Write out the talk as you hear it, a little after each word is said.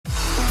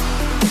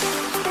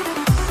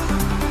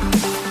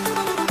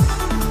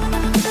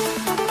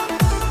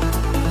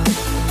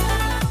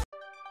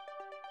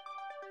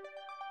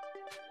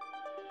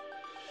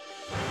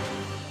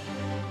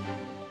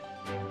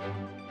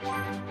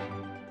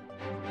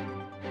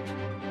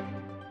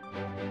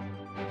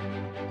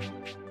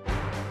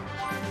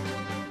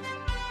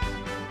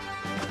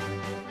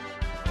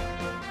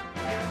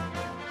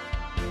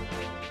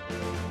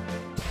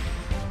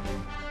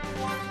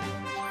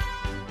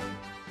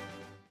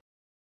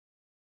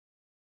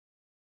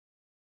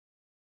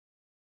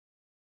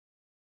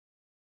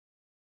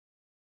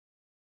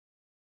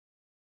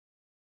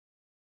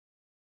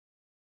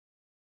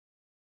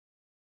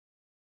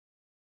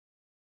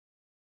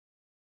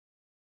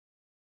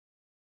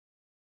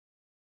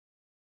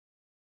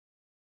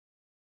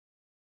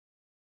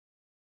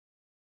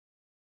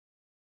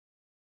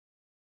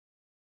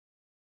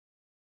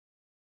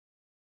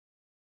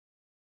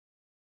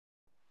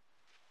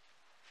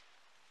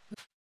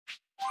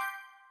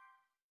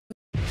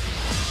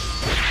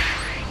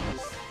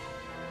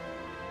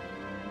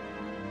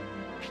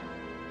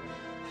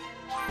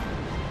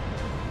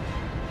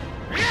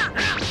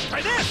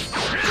try this!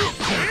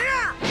 Here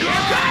you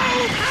go!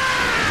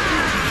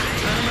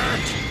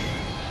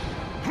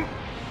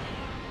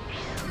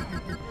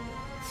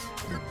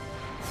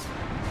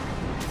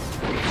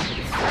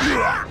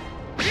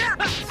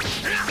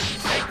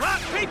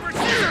 Rock, paper,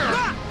 scissors!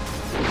 Rock!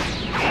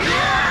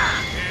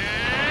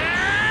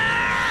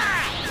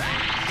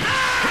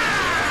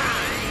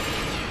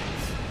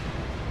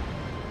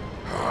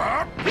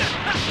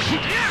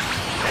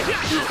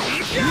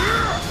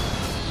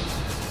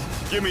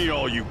 Give me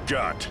all you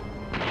got.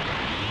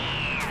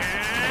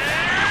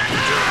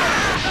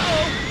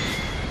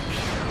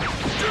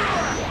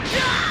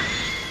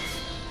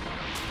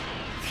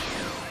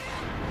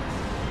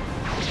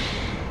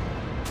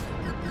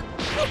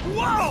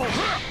 Whoa!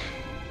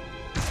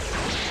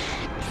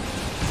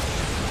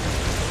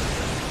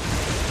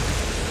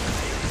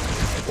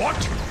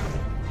 What?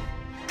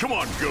 Come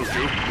on, Goku.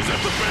 Is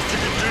that the best you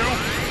can do?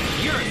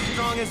 You're as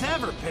strong as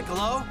ever,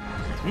 Piccolo.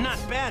 Not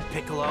bad,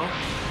 Piccolo.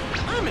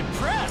 I'm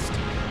impressed.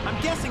 I'm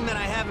guessing that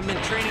I haven't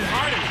been training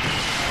hard enough.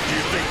 Do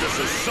you think this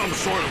is some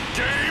sort of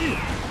game?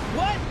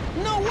 What?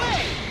 No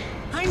way!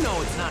 I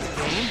know it's not a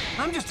game.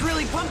 I'm just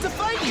really pumped to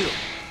fight you.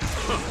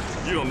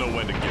 You don't know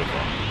when to give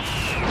up.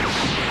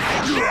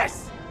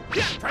 Yes!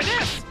 Yeah, try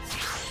this!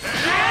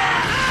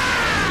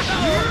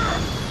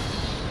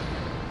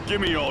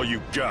 Give me all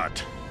you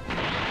got.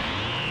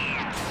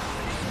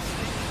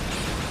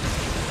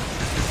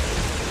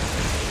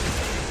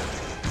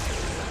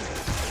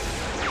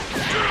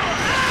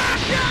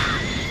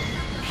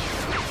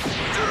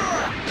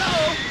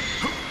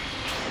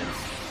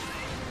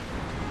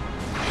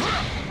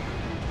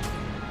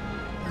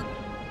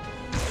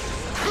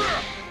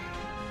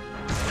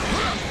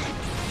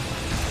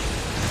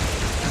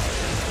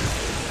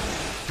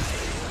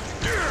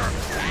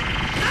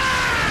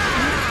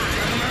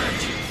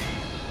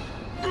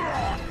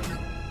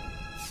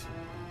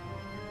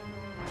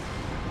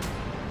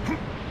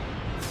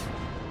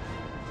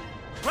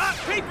 Rock,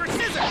 paper,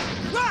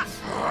 scissors! Rock!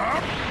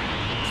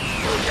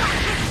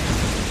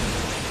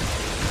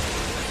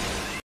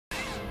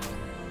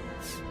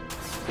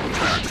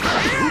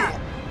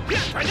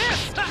 Try this!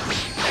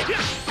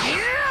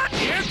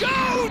 Here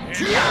goes!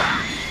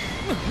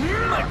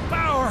 My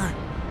power!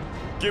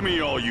 Give me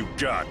all you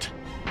got.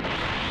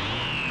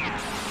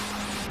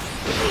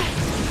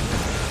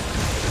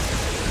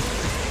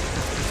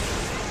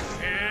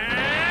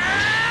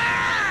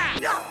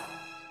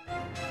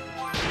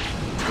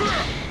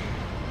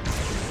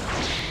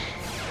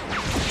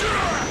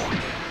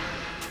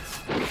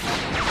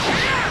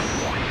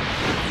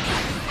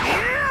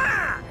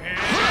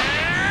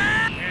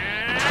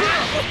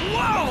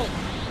 Whoa!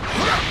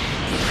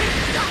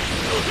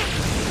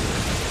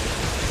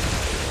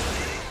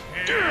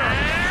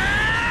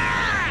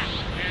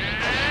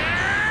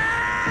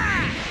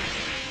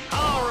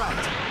 All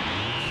right.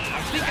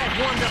 I think I've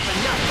warmed up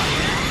enough by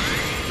now.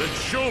 Then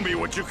show me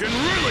what you can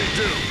really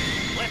do.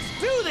 Let's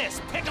do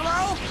this,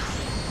 Piccolo!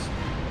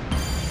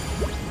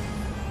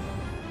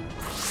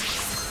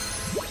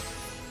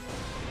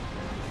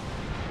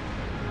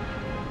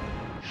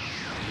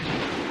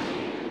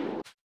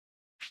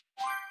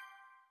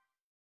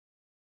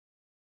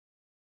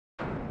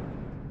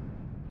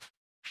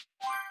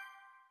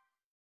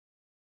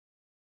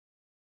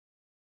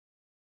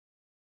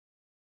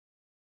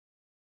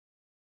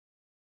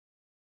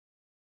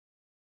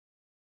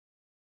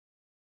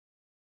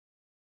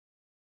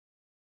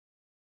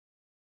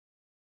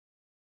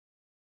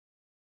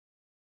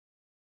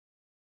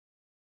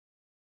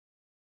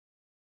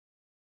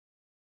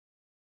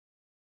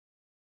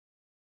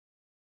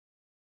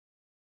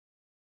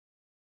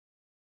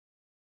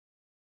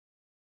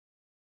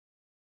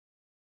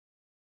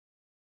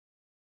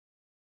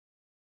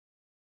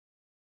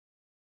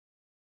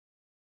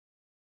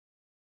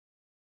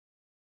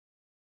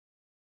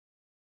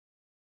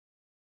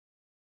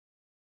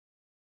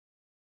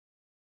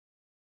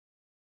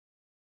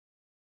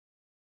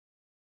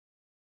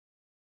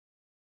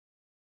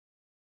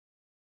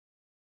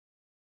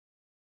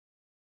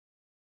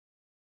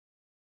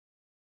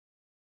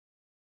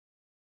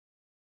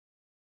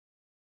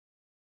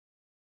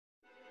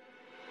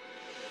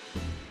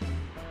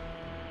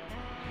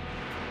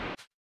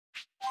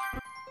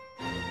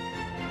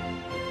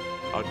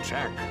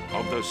 Attack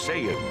of the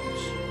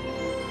Saiyans.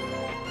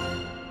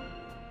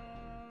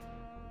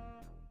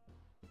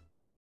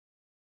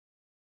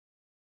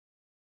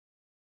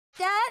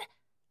 Dad?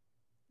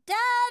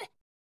 Dad?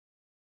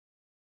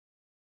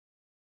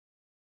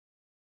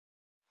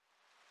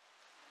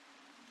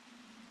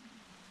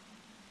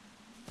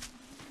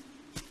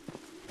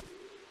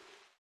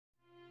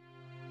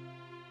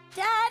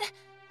 Dad,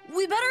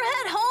 we better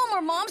head home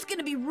or Mom's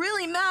gonna be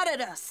really mad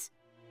at us.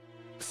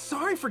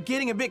 Sorry for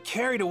getting a bit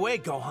carried away,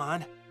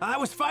 Gohan. I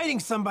was fighting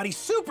somebody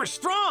super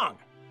strong.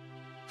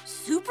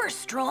 Super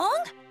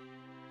strong?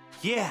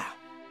 Yeah,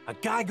 a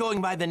guy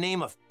going by the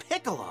name of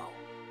Piccolo.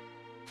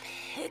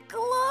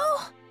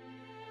 Piccolo?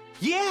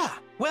 Yeah,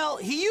 well,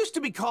 he used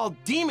to be called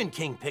Demon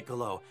King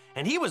Piccolo,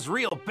 and he was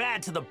real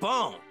bad to the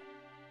bone.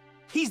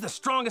 He's the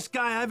strongest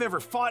guy I've ever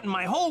fought in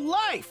my whole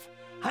life.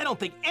 I don't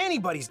think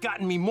anybody's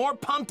gotten me more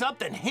pumped up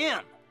than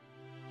him.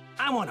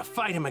 I want to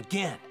fight him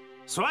again,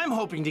 so I'm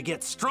hoping to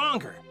get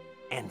stronger,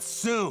 and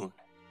soon.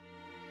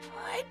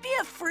 I'd be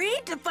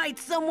afraid to fight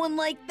someone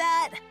like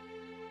that.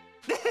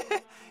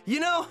 You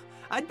know,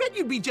 I'd bet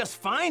you'd be just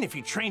fine if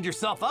you trained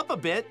yourself up a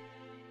bit.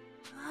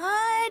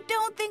 I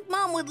don't think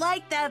Mom would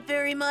like that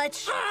very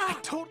much.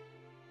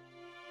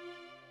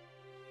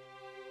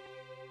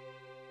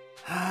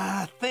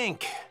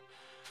 Think.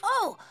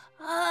 Oh,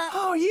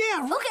 Oh,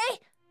 yeah. okay.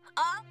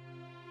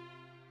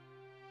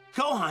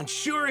 Gohan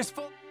sure is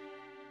full.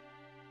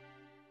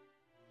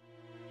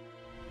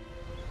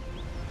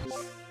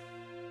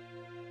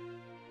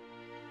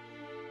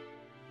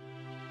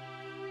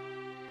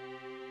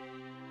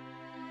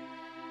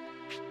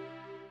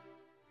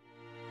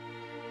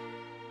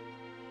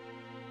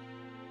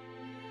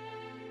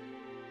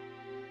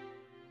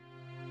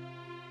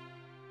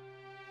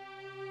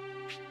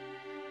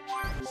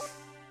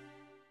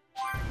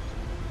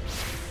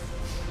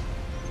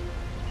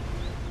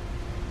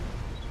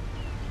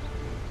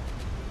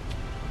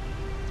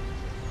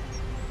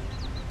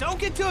 Don't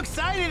get too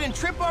excited and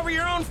trip over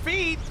your own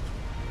feet.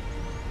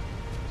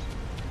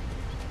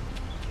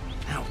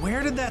 Now,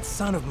 where did that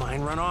son of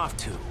mine run off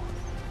to?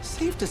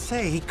 Safe to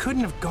say he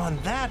couldn't have gone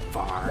that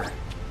far.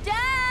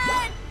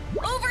 Dad!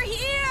 Over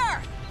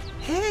here!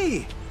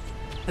 Hey!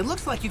 It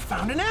looks like you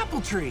found an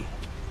apple tree.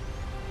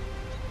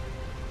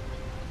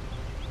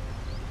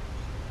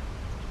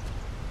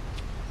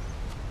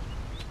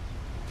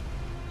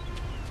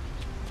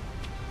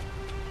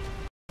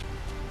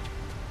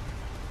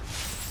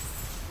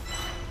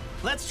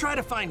 Let's try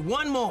to find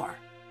one more.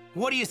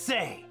 What do you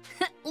say?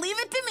 Leave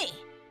it to me.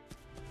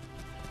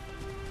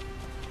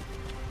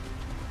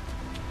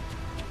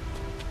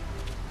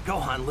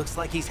 Gohan looks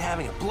like he's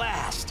having a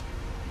blast.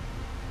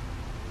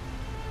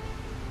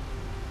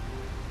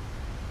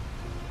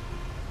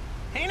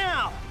 Hey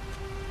now!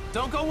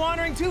 Don't go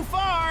wandering too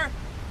far!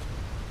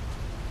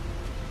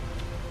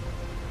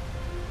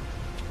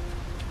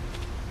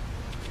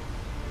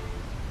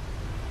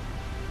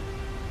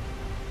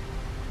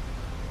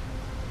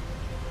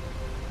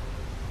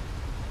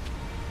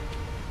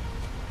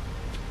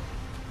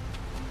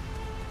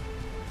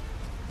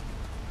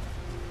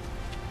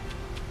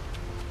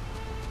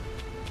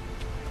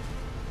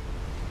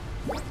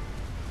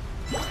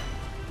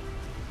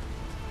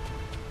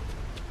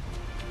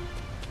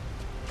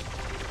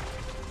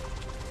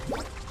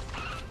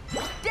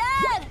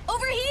 Dad!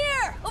 Over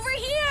here! Over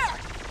here!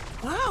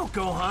 Wow,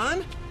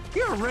 Gohan!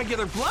 You're a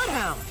regular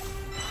bloodhound!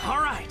 All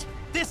right,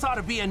 this ought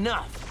to be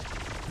enough.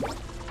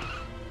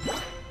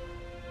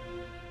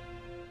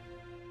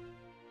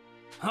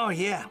 Oh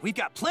yeah, we've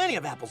got plenty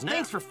of apples now.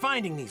 Thanks for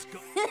finding these.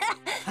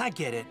 I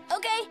get it.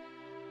 Okay.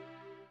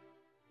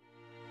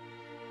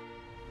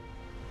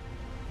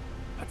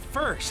 But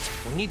first,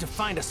 we need to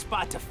find a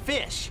spot to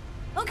fish.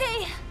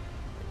 Okay.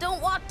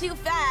 Don't walk too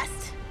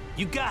fast.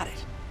 You got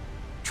it.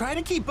 Try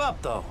to keep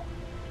up, though.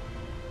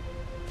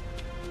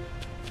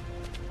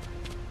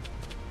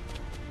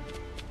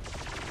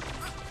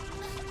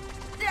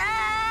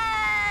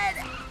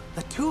 Dad!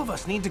 The two of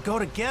us need to go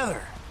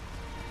together.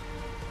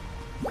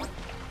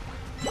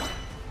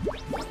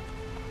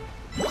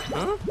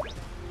 Huh?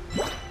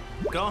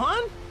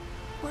 Gohan?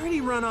 Where'd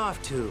he run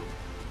off to?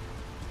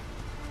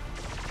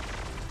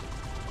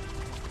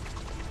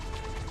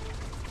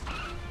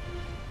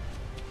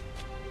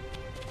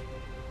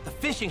 The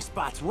fishing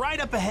spot's right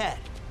up ahead.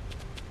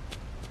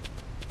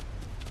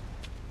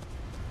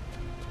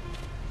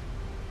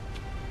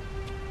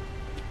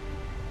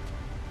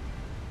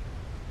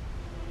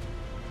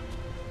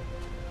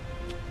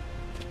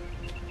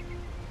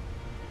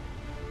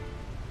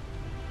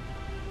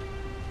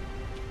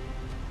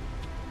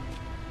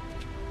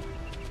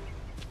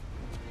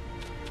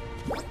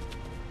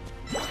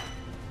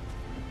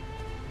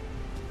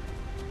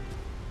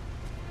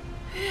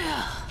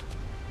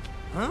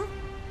 Huh?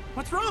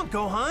 What's wrong,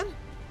 Gohan?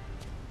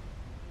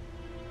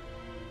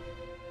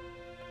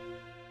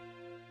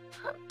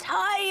 I'm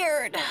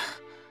tired.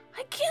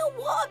 I can't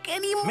walk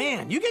anymore.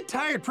 Man, you get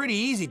tired pretty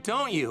easy,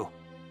 don't you?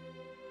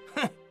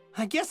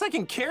 I guess I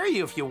can carry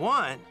you if you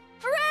want.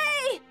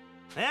 Hooray!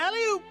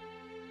 Alley-oop!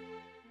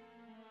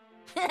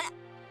 Yay!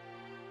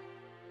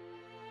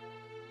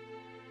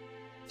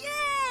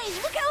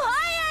 Look how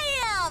high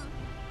I am!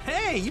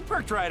 Hey, you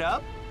perked right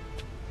up.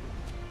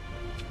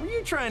 Were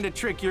you trying to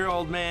trick your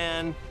old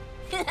man?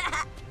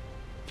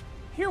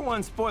 You're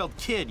one spoiled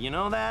kid, you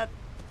know that?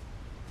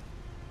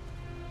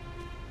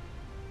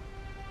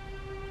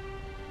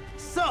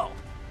 So,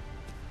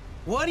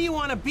 what do you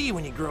want to be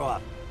when you grow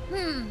up?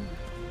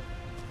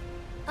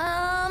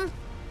 I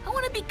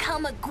want to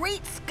become a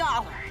great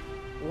scholar.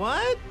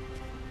 What?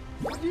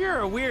 You're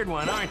a weird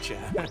one, aren't you?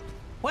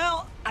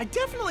 Well, I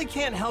definitely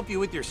can't help you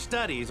with your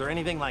studies or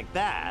anything like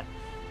that.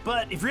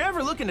 But if you're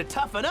ever looking to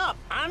toughen up,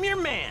 I'm your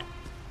man.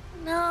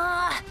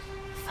 Nah,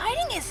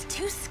 fighting is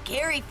too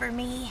scary for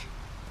me.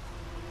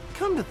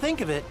 Come to think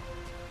of it,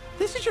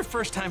 this is your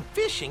first time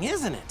fishing,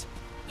 isn't it?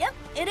 Yep,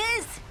 it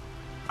is.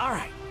 All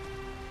right.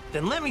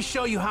 Then let me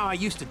show you how I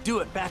used to do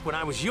it back when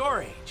I was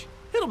your age.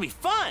 It'll be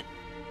fun.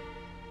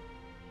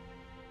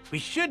 We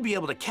should be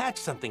able to catch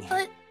something here.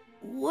 But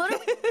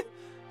what?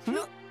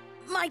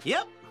 My.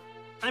 Yep.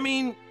 I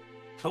mean,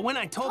 but when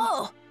I told...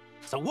 Oh.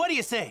 So what do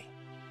you say?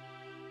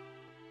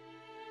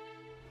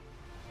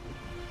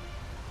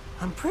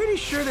 I'm pretty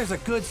sure there's a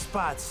good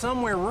spot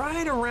somewhere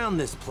right around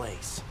this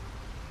place.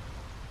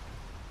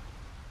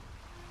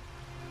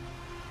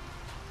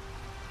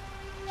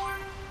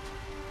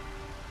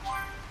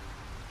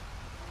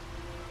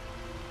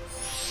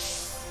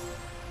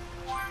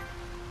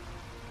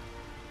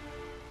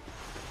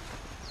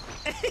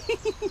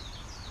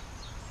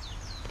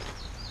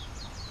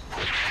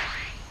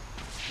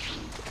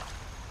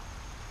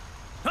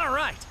 All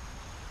right.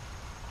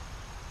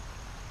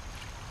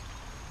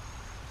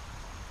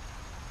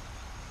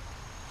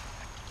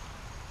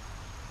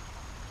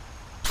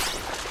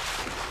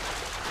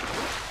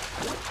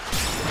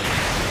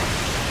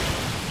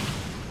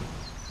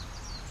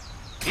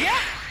 Yeah!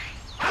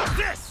 How's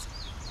this?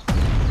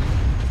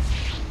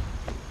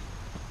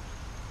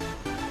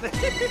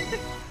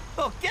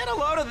 Oh, get a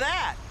load of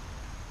that.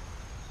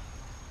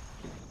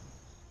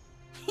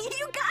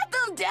 You got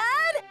them,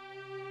 Dad?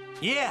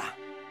 Yeah.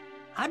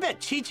 I bet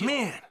Cheech...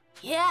 Man.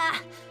 Yeah.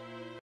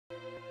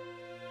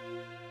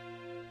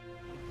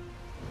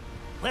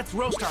 Let's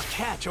roast our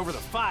catch over the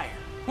fire.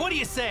 What do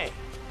you say?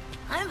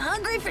 I'm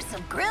hungry for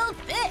some grilled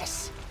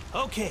fish.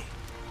 Okay.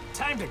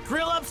 Time to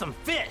grill up some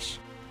fish.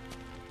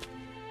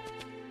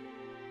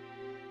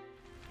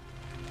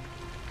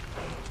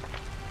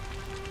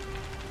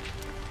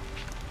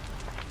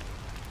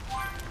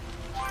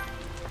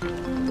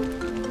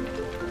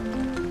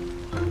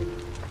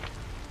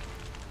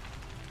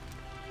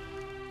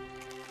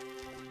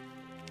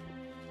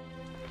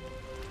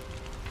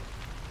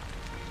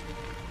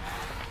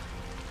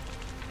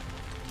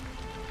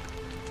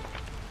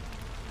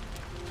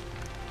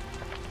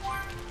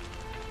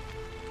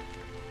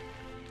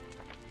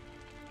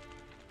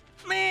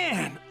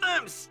 Man,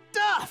 I'm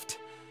stuffed.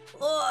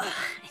 Ugh,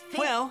 I think...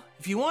 Well,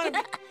 if you want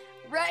to...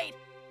 Right.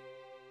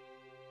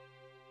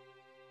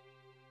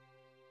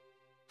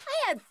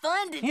 I had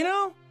fun today. You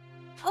know,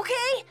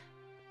 Okay.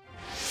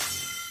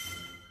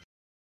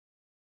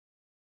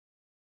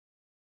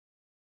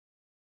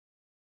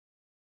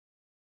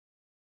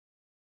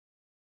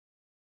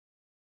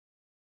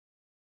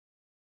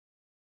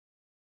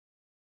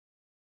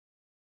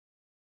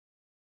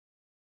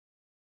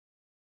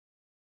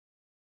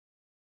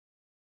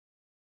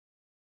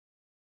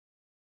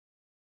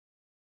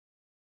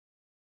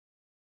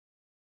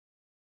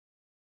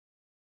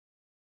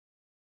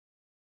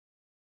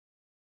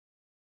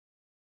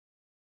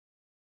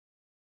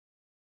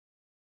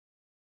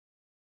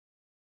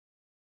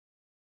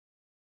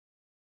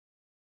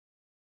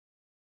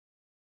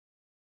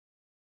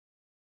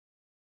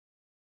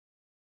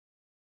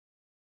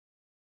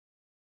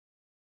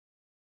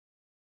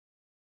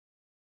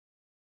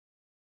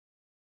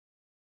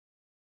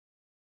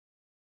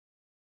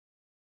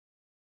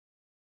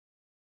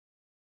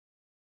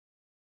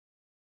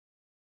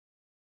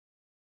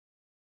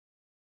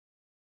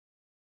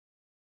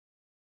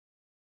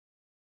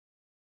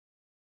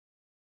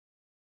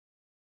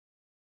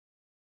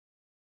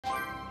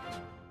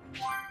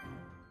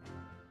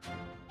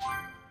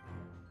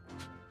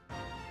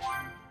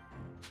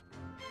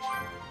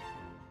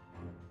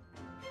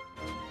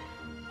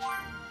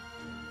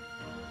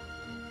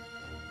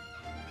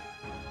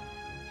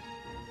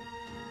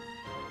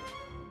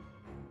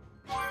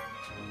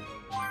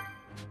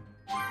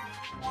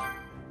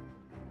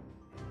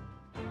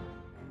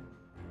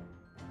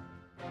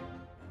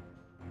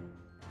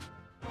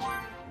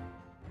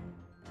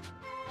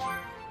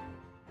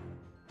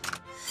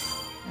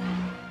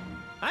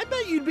 I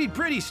bet you'd be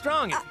pretty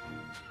strong if...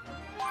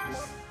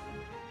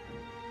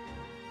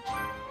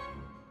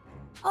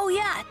 Oh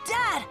yeah,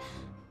 Dad!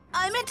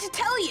 I meant to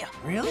tell you.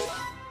 Really?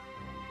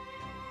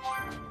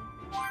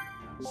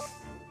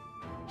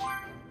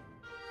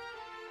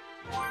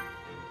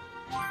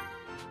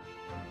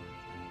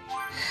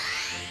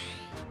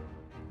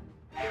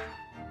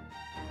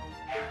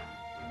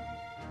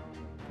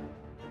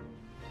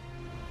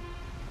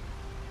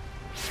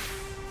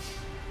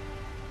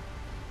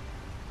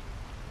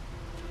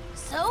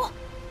 So,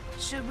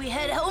 should we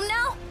head home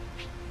now?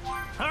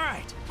 All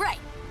right. Right.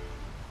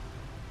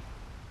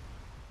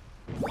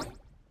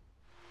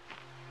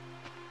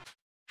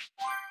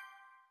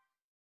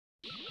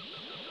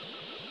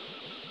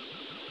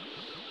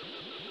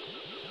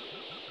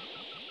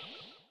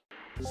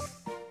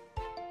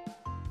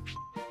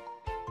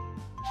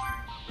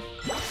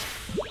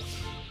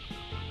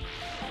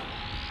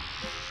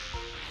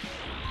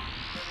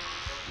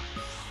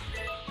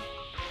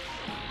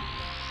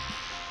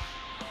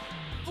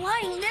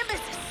 Flying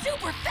Nimbus is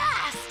super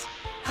fast!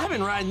 I've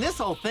been riding this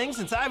whole thing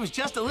since I was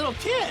just a little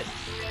kid.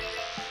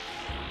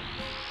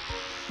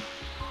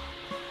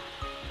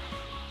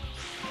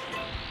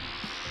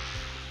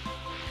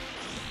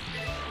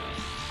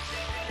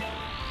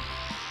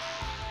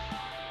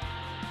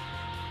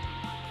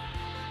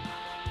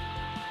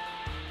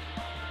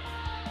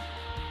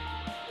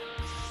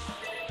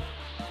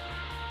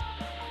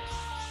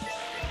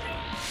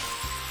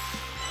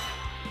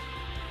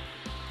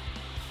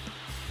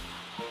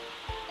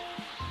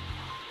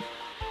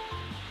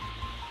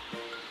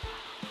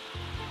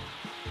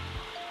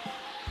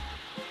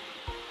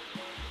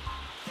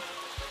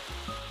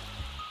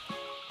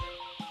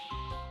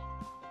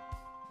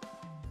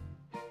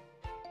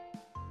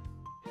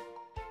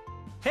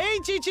 Hey,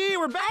 Chi-Chi,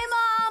 we're back!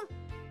 Hi, Mom!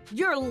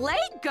 You're late,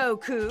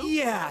 Goku!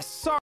 Yeah,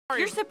 sorry.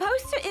 You're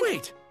supposed to...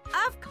 Wait!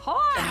 Of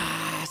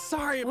course!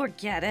 Sorry.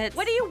 Forget it.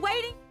 What are you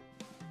waiting?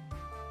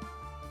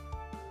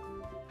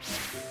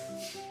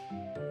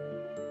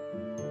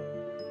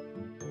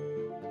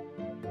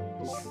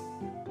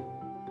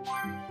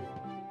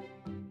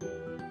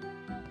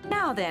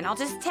 Now then, I'll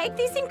just take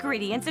these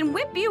ingredients and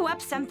whip you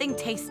up something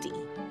tasty.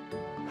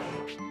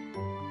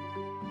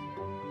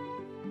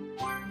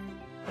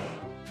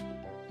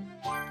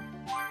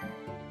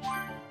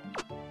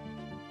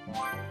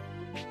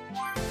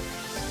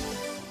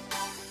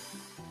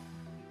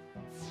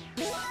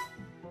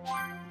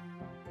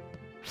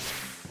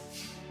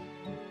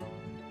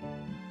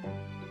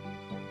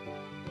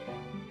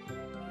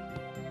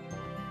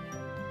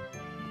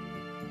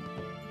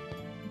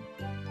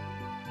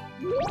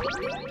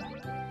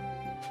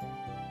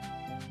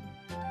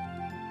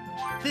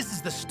 This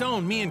is the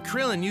stone me and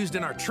Krillin used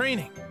in our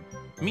training.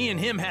 Me and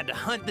him had to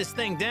hunt this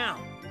thing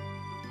down.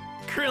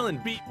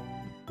 Krillin beat...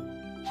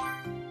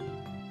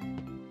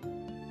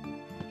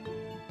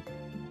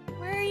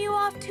 Where are you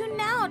off to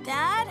now,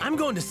 Dad? I'm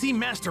going to see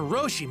Master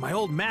Roshi, my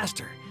old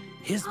master.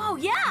 His... Oh,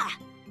 yeah!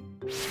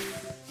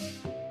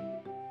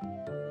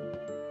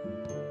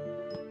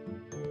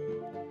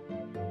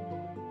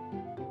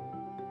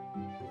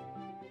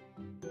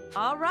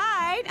 All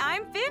right,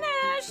 I'm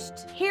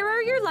finished. Here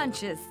are your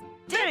lunches.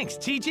 Thanks,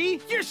 Chi-Chi.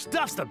 Your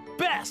stuff's the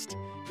best.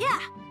 Yeah!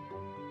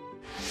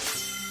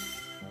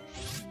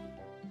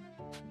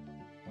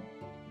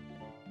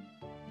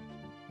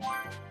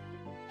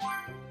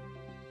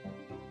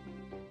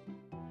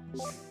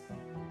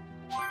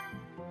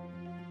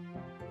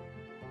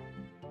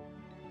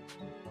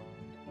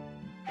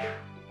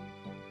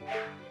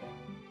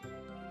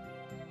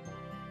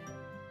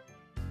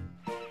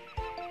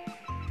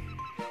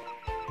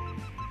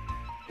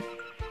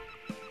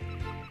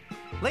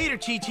 Later,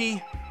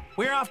 Chi-Chi.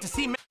 We're off to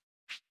see...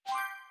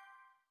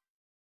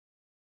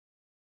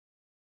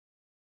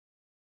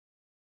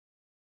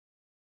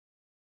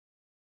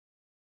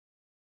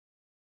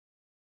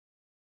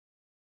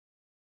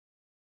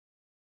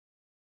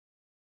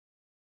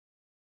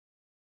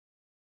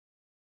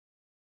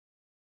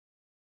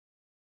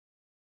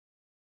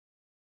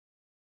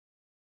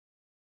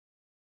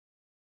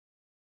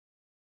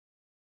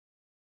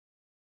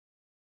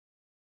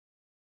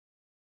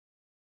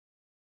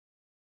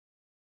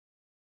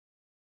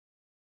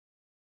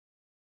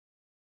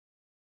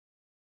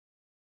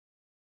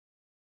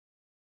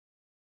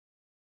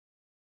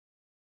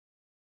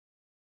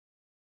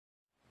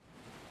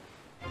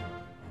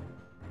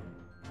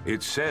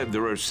 It's said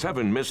there are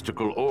 7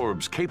 mystical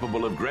orbs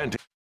capable of granting